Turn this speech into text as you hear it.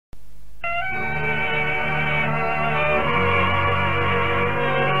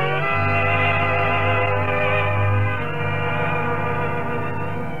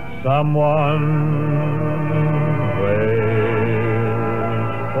someone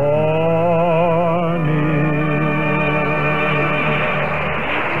waits for me.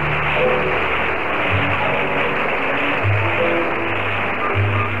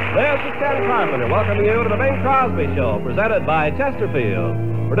 This is Ken Carpenter welcoming you to the Bing Crosby Show, presented by Chesterfield.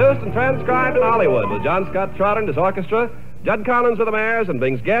 Produced and transcribed in Hollywood with John Scott Trotter and his orchestra, Judd Collins with the Mayors and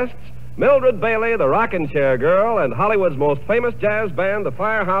Bing's guests, Mildred Bailey, the rocking chair girl, and Hollywood's most famous jazz band, the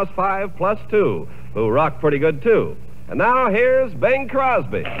Firehouse 5+2, who rock pretty good, too. And now, here's Bing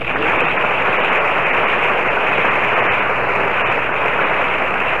Crosby.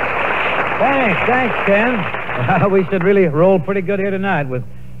 Thanks, Ken. We should really roll pretty good here tonight with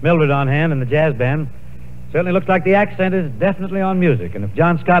Mildred on hand and the jazz band. Certainly looks like the accent is definitely on music. And if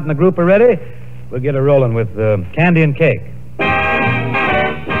John Scott and the group are ready, we'll get her rolling with Candy and Cake.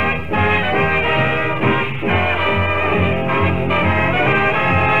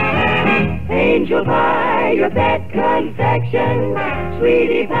 Angel pie, your pet confection.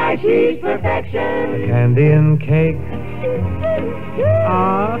 Sweetie pie, she's perfection. Candy and Cake.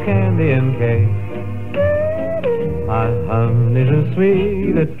 Ah, Candy and Cake. My honey's as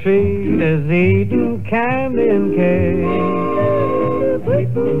sweet a treat as eating candy and cake.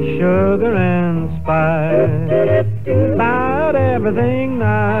 Sugar and spice, about everything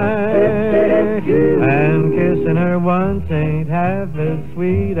nice. And kissing her once ain't half as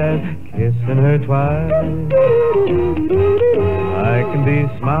sweet as kissing her twice. I can be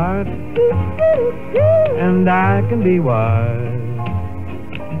smart, and I can be wise.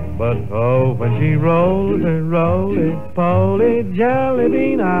 But oh, when she rolls her roly-poly jelly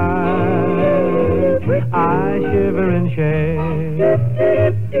bean eyes, I shiver and shake,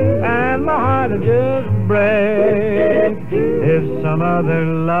 and my heart will just break if some other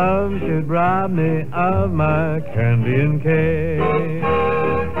love should rob me of my candy and cake.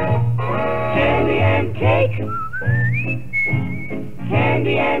 Candy and cake.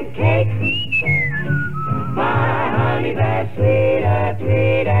 Candy and cake. My honey bear sweet as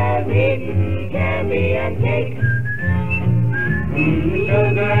eating candy and cake.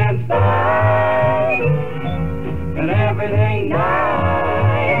 Sugar and spice and everything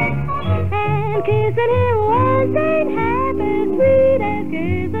nice. And kissing him once ain't half as sweet as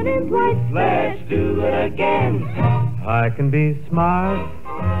kissing him twice. Let's do it again. I can be smart,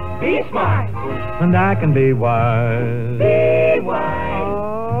 Be smart, and I can be wise. be wise.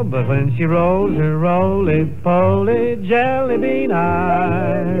 Oh, but when she rolls her roly-poly jelly bean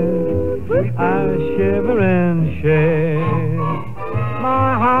eyes, I shiver and shake.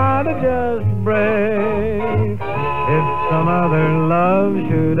 My heart will just break if some other love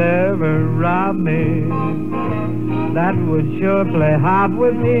should ever rob me. That would sure play hop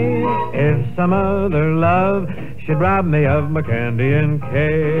with me if some other love should rob me of my candy and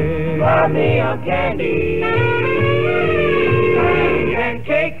cake. Rob me of candy and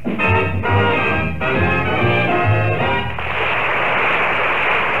cake.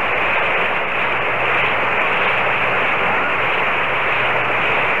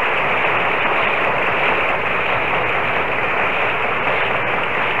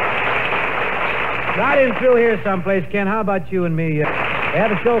 Right in through here someplace, Ken. How about you and me? They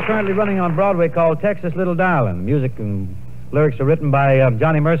have a show currently running on Broadway called Texas Little Darling. Music and lyrics are written by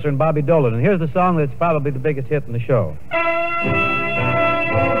Johnny Mercer and Bobby Dolan. And here's the song that's probably the biggest hit in the show.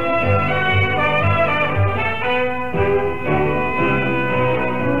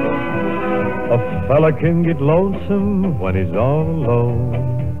 A fella can get lonesome when he's all alone,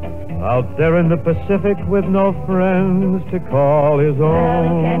 out there in the Pacific with no friends to call his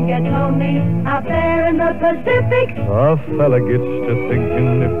own. Can get lonely out there in the Pacific. A fella gets to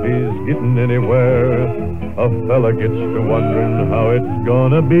thinking if he's getting anywhere. A fella gets to wondering how it's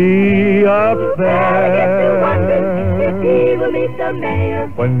gonna be up Gets to wondering if there. he will meet the mayor.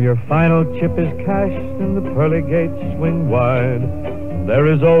 When your final chip is cashed and the pearly gates swing wide, there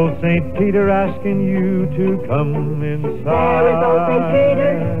is old St. Peter asking you to come inside. There is old St.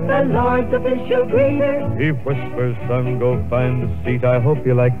 Peter, the Lord's official greeter. He whispers, son, go find a seat. I hope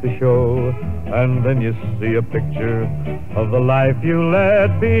you like the show. And then you see a picture of the life you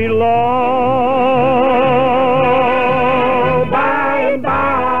led below. By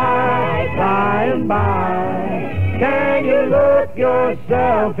and by, can you look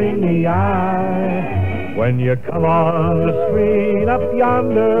yourself in the eye? When you come on the screen up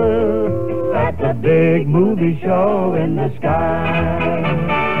yonder, that's a big movie show in the sky.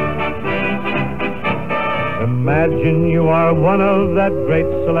 Imagine you are one of that great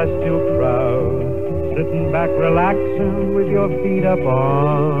celestial crowd, sitting back relaxing with your feet up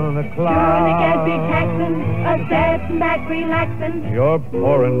on a cloud. Surely can't be taxing, sitting back relaxing. You're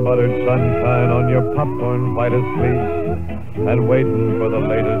pouring buttered sunshine on your popcorn white as fleece and waiting for the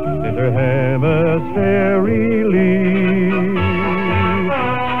latest inter-hemisphere release.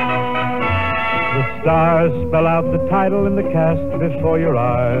 The stars spell out the title in the cast before your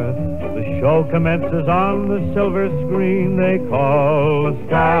eyes. The show commences on the silver screen they call the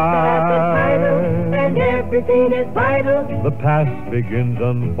sky. And everything is vital. The past begins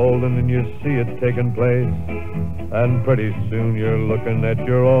unfolding and you see it taking place. And pretty soon you're looking at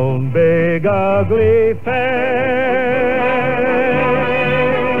your own big ugly face.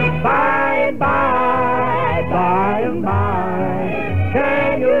 By and by, by and by,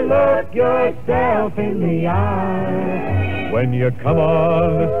 can you look yourself in the eye? When you come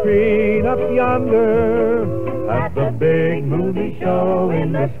on the screen up yonder at the big movie show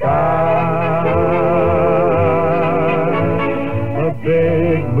in the sky. The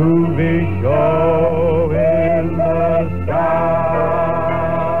big movie show in the sky.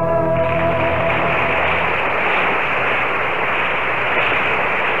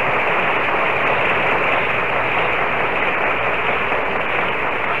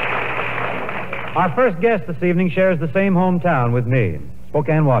 Our first guest this evening shares the same hometown with me,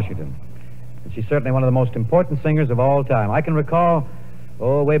 Spokane, Washington. And she's certainly one of the most important singers of all time. I can recall,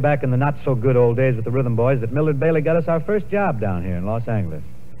 way back in the not-so-good old days with the Rhythm Boys, that Mildred Bailey got us our first job down here in Los Angeles.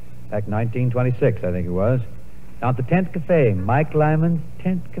 Back 1926, I think it was. Down at the Tent Cafe, Mike Lyman's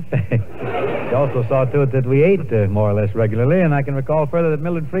Tent Cafe. She also saw to it that we ate more or less regularly, and I can recall further that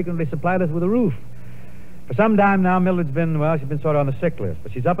Mildred frequently supplied us with a roof. For some time now, Mildred's been sort of on the sick list,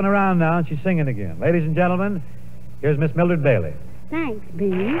 but she's up and around now, and she's singing again. Ladies and gentlemen, here's Miss Mildred Bailey. Thanks,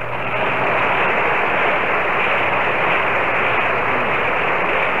 Bing.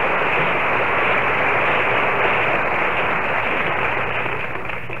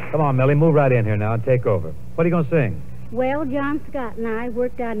 Come on, Millie, move right in here now and take over. What are you going to sing? Well, John Scott and I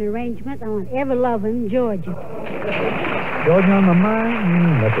worked out an arrangement on Ever Lovin' Georgia. Georgia on my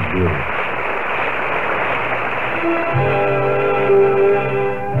mind? That's a beauty.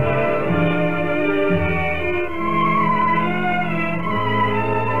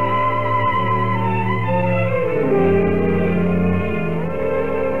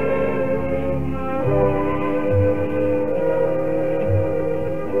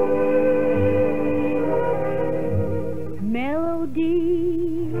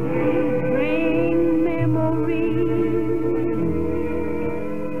 Melodies bring memories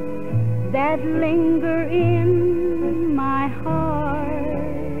that linger in my heart,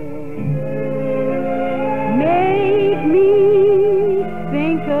 make me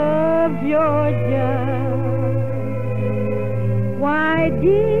think of Georgia. Why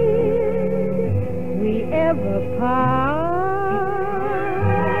did we ever part?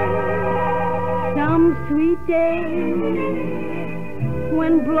 Some sweet day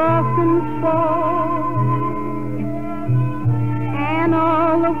when blossoms fall and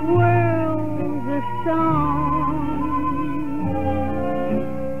all the world's a song,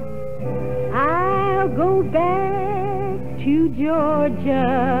 I'll go back to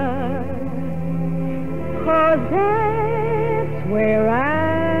Georgia, 'cause that's where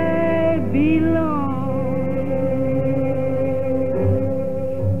I belong.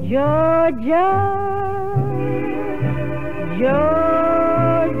 Georgia,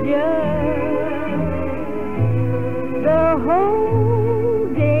 Georgia, the whole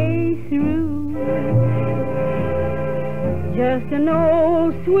day through, just an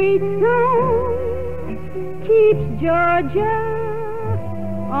old sweet song keeps Georgia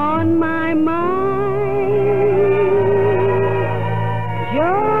on my mind.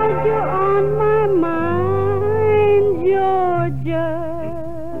 Georgia on my mind, Georgia,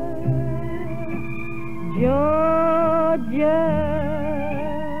 Georgia,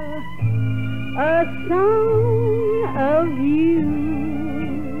 a song of you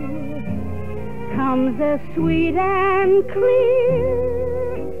comes as sweet and clear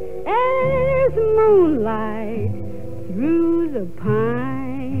as moonlight through the pine.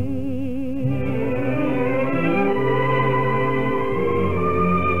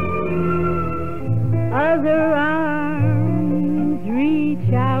 Other arms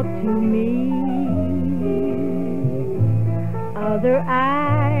reach out to me, other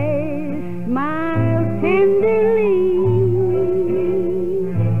eyes smile tenderly.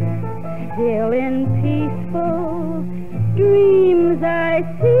 Still in peaceful dreams I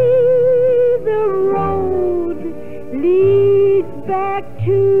see the road leads back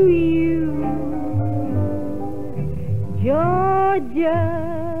to you. Georgia,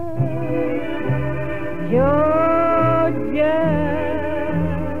 Georgia,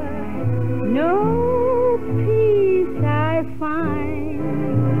 no peace I find,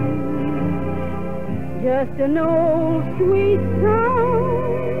 just an old sweet song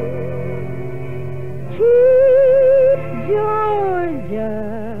keeps Georgia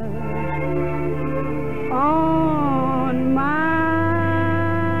on my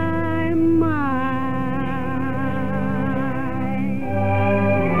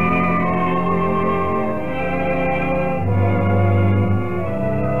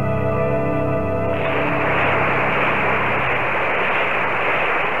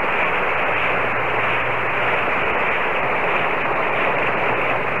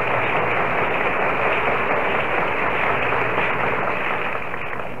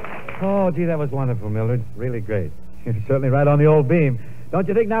Oh, gee, that was wonderful, Mildred. Really great. You're certainly right on the old beam. Don't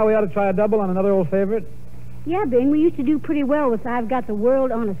you think now we ought to try a double on another old favorite? Yeah, Bing, we used to do pretty well with I've Got the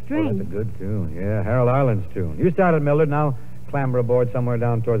World on a String. Oh, that's a good tune. Yeah, Harold Arlen's tune. You started, Mildred. Now clamber aboard somewhere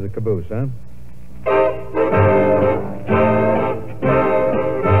down towards the caboose, huh?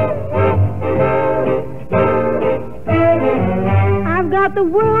 I've got the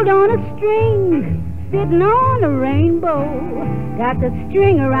world on a string, sitting on a rainbow. Got the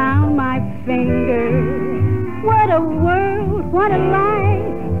string around my finger. What a world, what a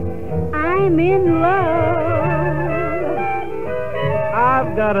life. I'm in love.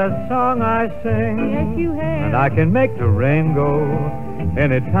 I've got a song I sing. Yes, you have. And I can make the rain go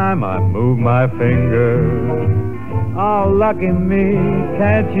anytime I move my finger. Oh, lucky me,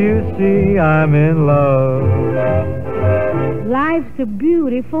 can't you see I'm in love? Life's a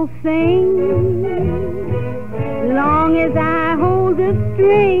beautiful thing, long as I hold the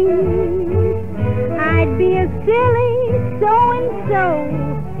string. I'd be a silly so-and-so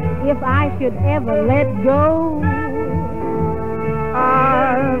if I should ever let go.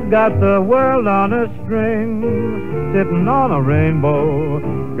 I've got the world on a string, sitting on a rainbow.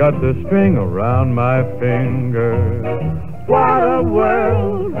 Got the string around my finger. What a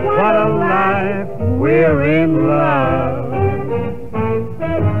world, what a life, we're in love.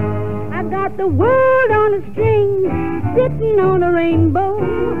 I've got the world on a string, sitting on a rainbow.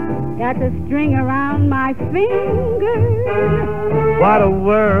 Got the string around my finger. What a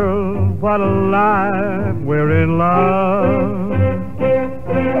world, what a life, we're in love.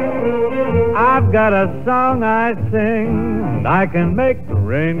 I've got a song I sing, and I can make the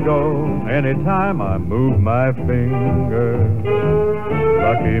rain go anytime I move my finger.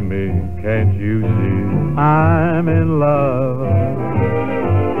 Lucky me, can't you see I'm in love?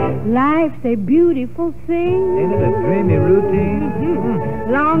 Life's a beautiful thing, Ain't it a dreamy routine?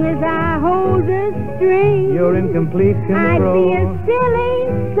 long as I hold the string. You're in complete I'd control. be a silly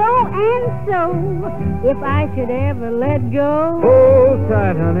so-and-so if I should ever let go. Hold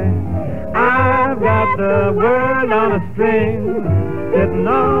tight, honey. I've got the world on a string, sitting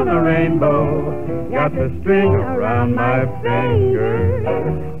on a rainbow. Got the string around my finger.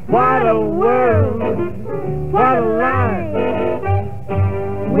 What a world, what a life,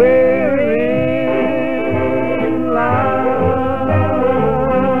 we're in love.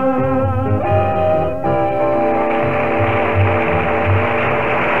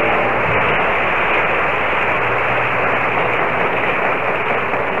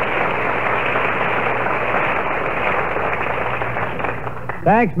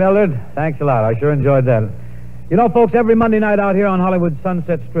 Thanks, Mildred. Thanks a lot. I sure enjoyed that. You know, folks, every Monday night out here on Hollywood's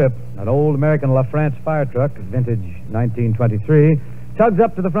Sunset Strip, an old American LaFrance fire truck, vintage 1923, tugs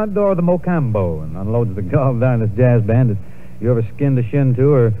up to the front door of the Mocambo and unloads the gall down this jazz band that you ever skinned a shin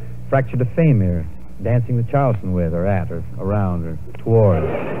to or fractured a femur dancing the Charleston with or at or around or toward.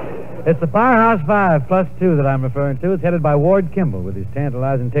 It's the Firehouse 5+2 that I'm referring to. It's headed by Ward Kimball with his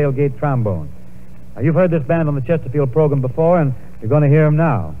tantalizing tailgate trombone. Now, you've heard this band on the Chesterfield program before, and you're going to hear him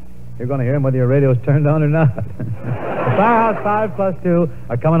now. You're going to hear him whether your radio's turned on or not. The Firehouse 5+2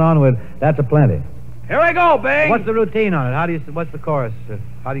 are coming on with That's a Plenty. Here we go, Bing. What's the routine on it? What's the chorus?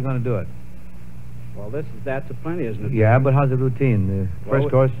 How are you going to do it? Well, That's a Plenty, isn't it? Yeah, but how's the routine? The first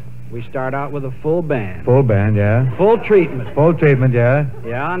chorus? We start out with a full band. Full band, yeah. Full treatment. Full treatment, yeah.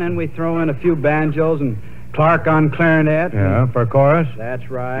 Yeah, and then we throw in a few banjos and Clark on clarinet. Yeah, for a chorus. That's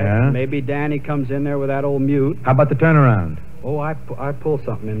right. Yeah. Maybe Danny comes in there with that old mute. How about the turnaround? Oh, I pull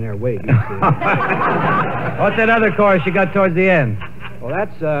something in there. Wait, you see. What's that other chorus you got towards the end? Well,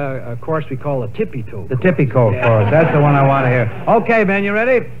 that's a course we call a tippy-toe. The tippy-toe chorus. That's the one I want to hear. Okay, man, you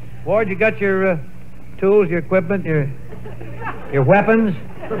ready? Ward, you got your tools, your equipment, your weapons?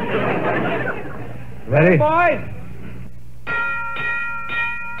 Ready? Boys!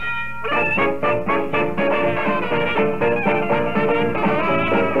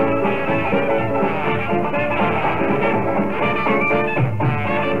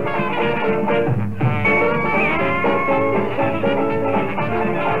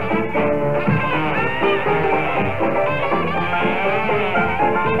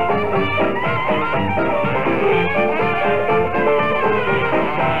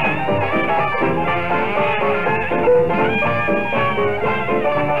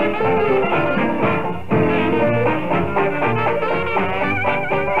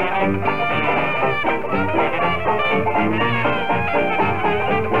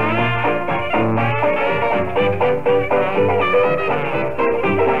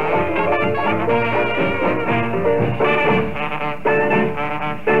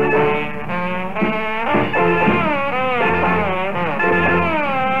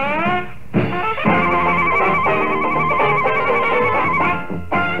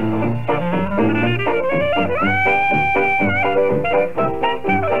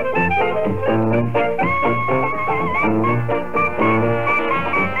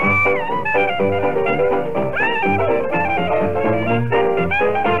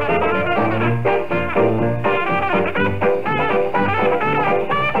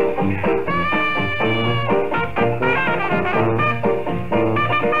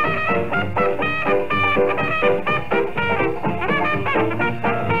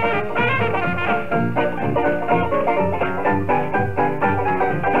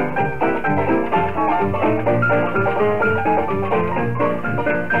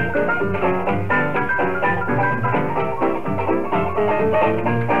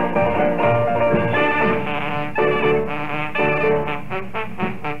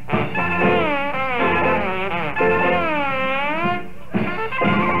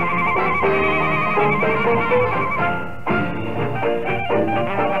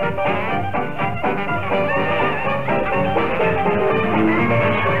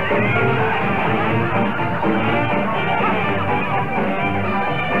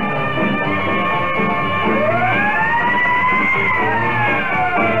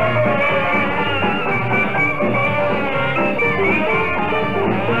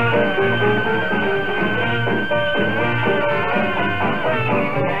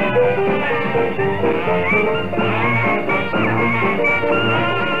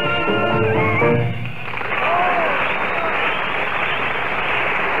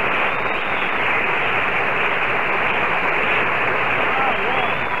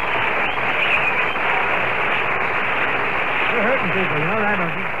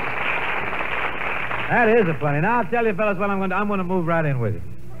 That is a funny. Now, I'll tell you, fellas, what I'm going to move right in with you.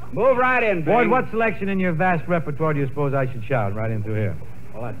 Move right in, Bing. Boyd, what selection in your vast repertoire do you suppose I should shout right in through here?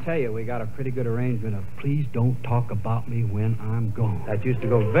 Well, I tell you, we got a pretty good arrangement of Please Don't Talk About Me When I'm Gone. That used to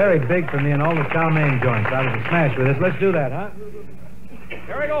go very big for me in all the chow mein joints. I was a smash with this. Let's do that, huh?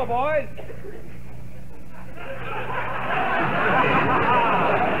 Here we go, boys.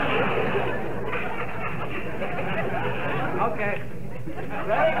 Okay.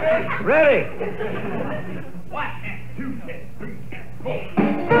 Ready? 1, 2, 3, 4.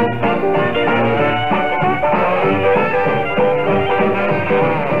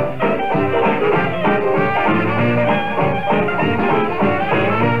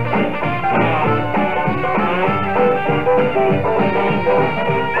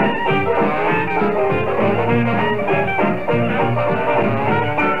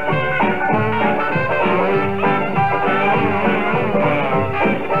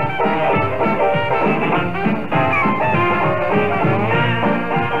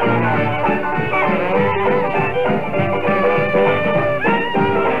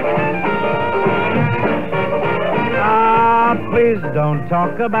 Please don't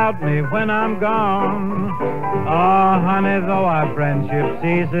talk about me when I'm gone. Oh, honey, though our friendship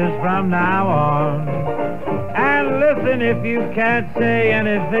ceases from now on. And listen, if you can't say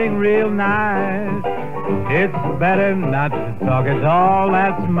anything real nice, it's better not to talk at all,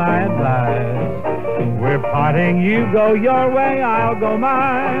 that's my advice. We're parting, you go your way, I'll go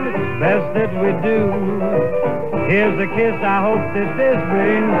mine. Best that we do. Here's a kiss, I hope that this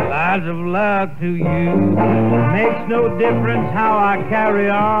brings lots of luck to you. Makes no difference how I carry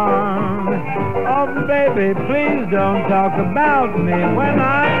on. Oh, baby, please don't talk about me when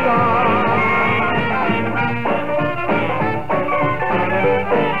I'm gone.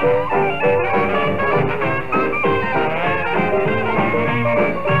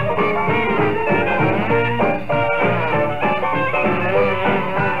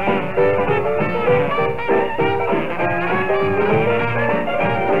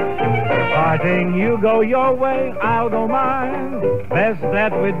 You go your way, I'll go mine. Best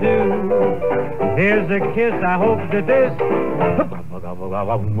that we do. Here's a kiss, I hope that this makes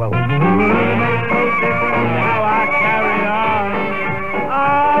no difference how I carry on.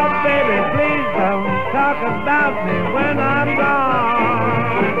 Oh, baby, please don't talk about me when I'm gone.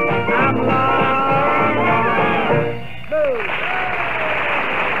 I'm long gone. Boo.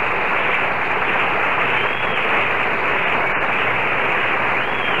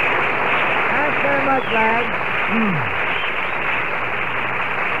 Very much, lads.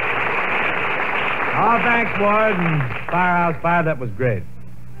 Oh, thanks, Ward and Firehouse 5. That was great.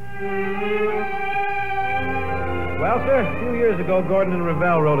 Well, sir, a few years ago, Gordon and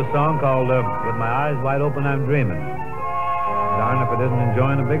Revell wrote a song called With My Eyes Wide Open, I'm Dreaming. Darn if it isn't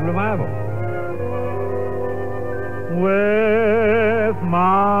enjoying a big revival. With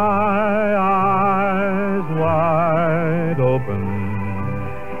my eyes wide open,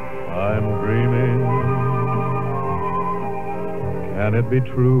 I'm dreaming. Can it be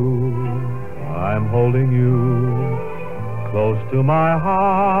true? I'm holding you close to my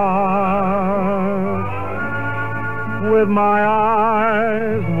heart. With my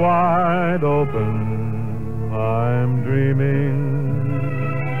eyes wide open, I'm dreaming.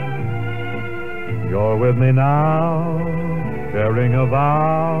 You're with me now, sharing a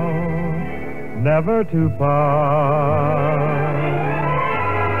vow never to part.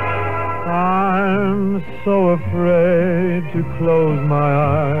 I'm so afraid to close my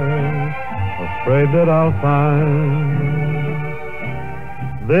eyes, afraid that I'll find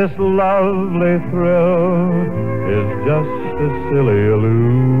this lovely thrill is just a silly illusion.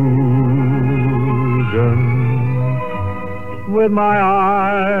 With my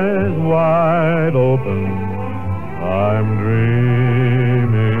eyes wide open, I'm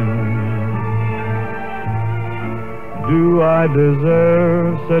dreaming. Do I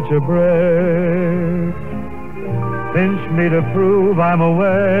deserve such a break? Pinch me to prove I'm awake.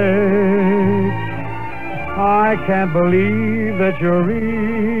 I can't believe that you're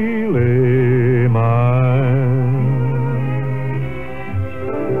real.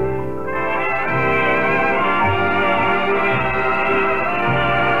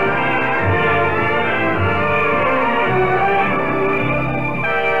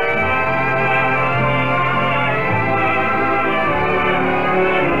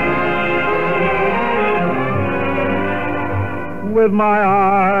 with my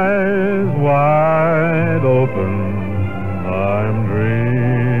eyes wide open, I'm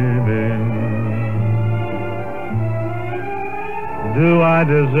dreaming. Do I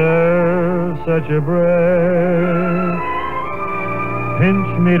deserve such a breath?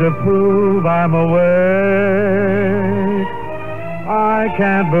 Pinch me to prove I'm awake. I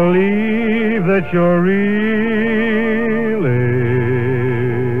can't believe that you're really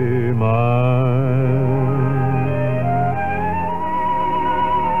mine.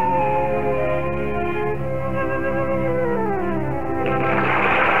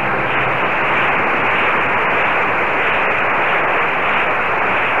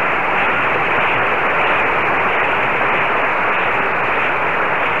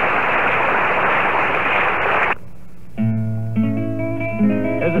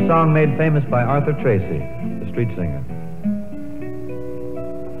 Here's a song made famous by Arthur Tracy, the street singer.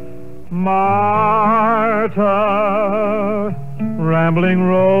 Martha, rambling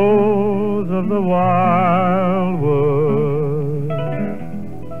rose of the wildwood.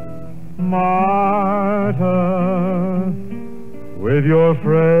 Martha, with your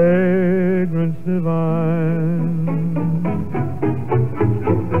fragrance divine.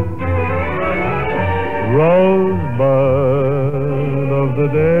 Rosebud of the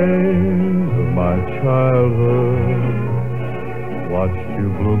days of my childhood, watched you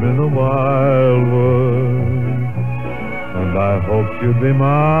bloom in the wildwood, and I hoped you'd be mine.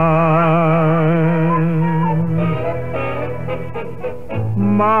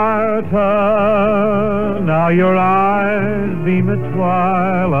 Martha, now your eyes beam at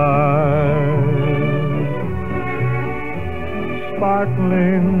twilight,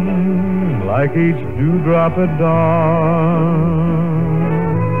 sparkling like each dewdrop at dawn.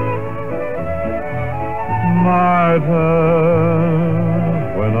 Martha,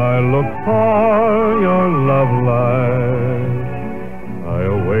 when I look for your love light, I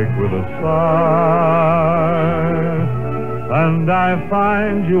awake with a sigh, and I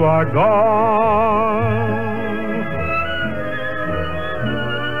find you are gone.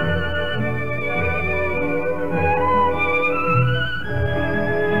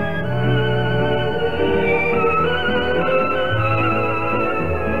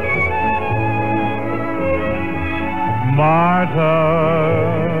 Martha,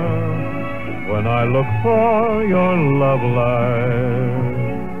 when I look for your love light,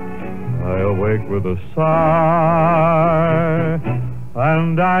 I awake with a sigh,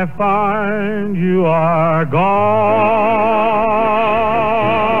 and I find you are gone.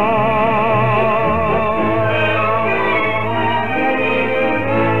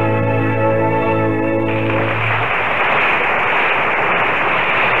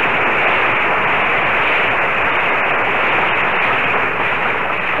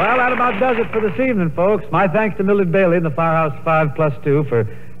 Well, that about does it for this evening, folks. My thanks to Mildred Bailey in the Firehouse 5+2 for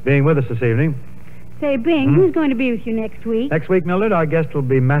being with us this evening. Say, Bing, who's going to be with you next week? Next week, Mildred, our guest will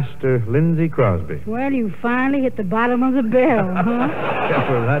be Master Lindsay Crosby. Well, you finally hit the bottom of the barrel, huh? Yeah,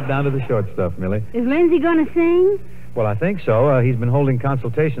 we're right down to the short stuff, Millie. Is Lindsay going to sing? Well, I think so. He's been holding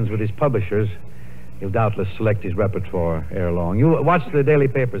consultations with his publishers. He'll doubtless select his repertoire ere long. You watch the daily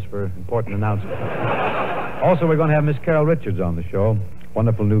papers for important announcements. Also, we're going to have Miss Carol Richards on the show.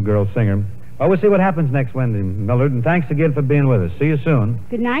 Wonderful new girl singer. Well, we'll see what happens next Wednesday, Mildred, and thanks again for being with us. See you soon.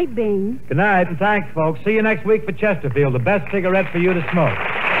 Good night, Bing. Good night, and thanks, folks. See you next week for Chesterfield, the best cigarette for you to smoke.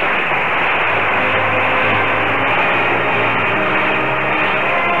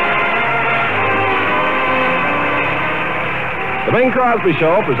 The Bing Crosby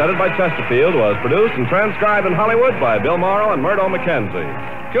Show, presented by Chesterfield, was produced and transcribed in Hollywood by Bill Morrow and Murdo McKenzie.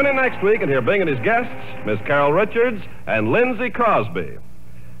 Tune in next week and hear Bing and his guests, Miss Carol Richards and Lindsay Crosby.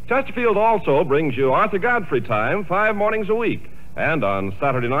 Chesterfield also brings you Arthur Godfrey Time 5 mornings a week. And on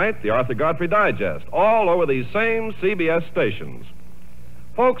Saturday night, the Arthur Godfrey Digest, all over these same CBS stations.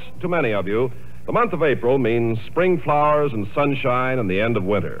 Folks, to many of you, the month of April means spring flowers and sunshine and the end of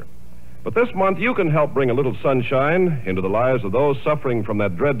winter. But this month, you can help bring a little sunshine into the lives of those suffering from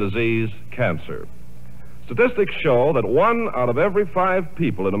that dread disease, cancer. Statistics show that 1 out of every 5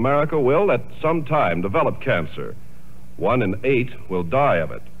 people in America will, at some time, develop cancer. 1 in 8 will die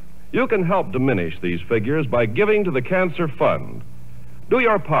of it. You can help diminish these figures by giving to the Cancer Fund. Do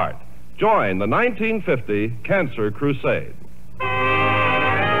your part. Join the 1950 Cancer Crusade.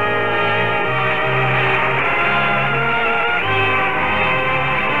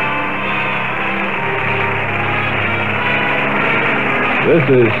 This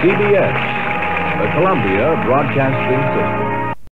is CBS, the Columbia Broadcasting System.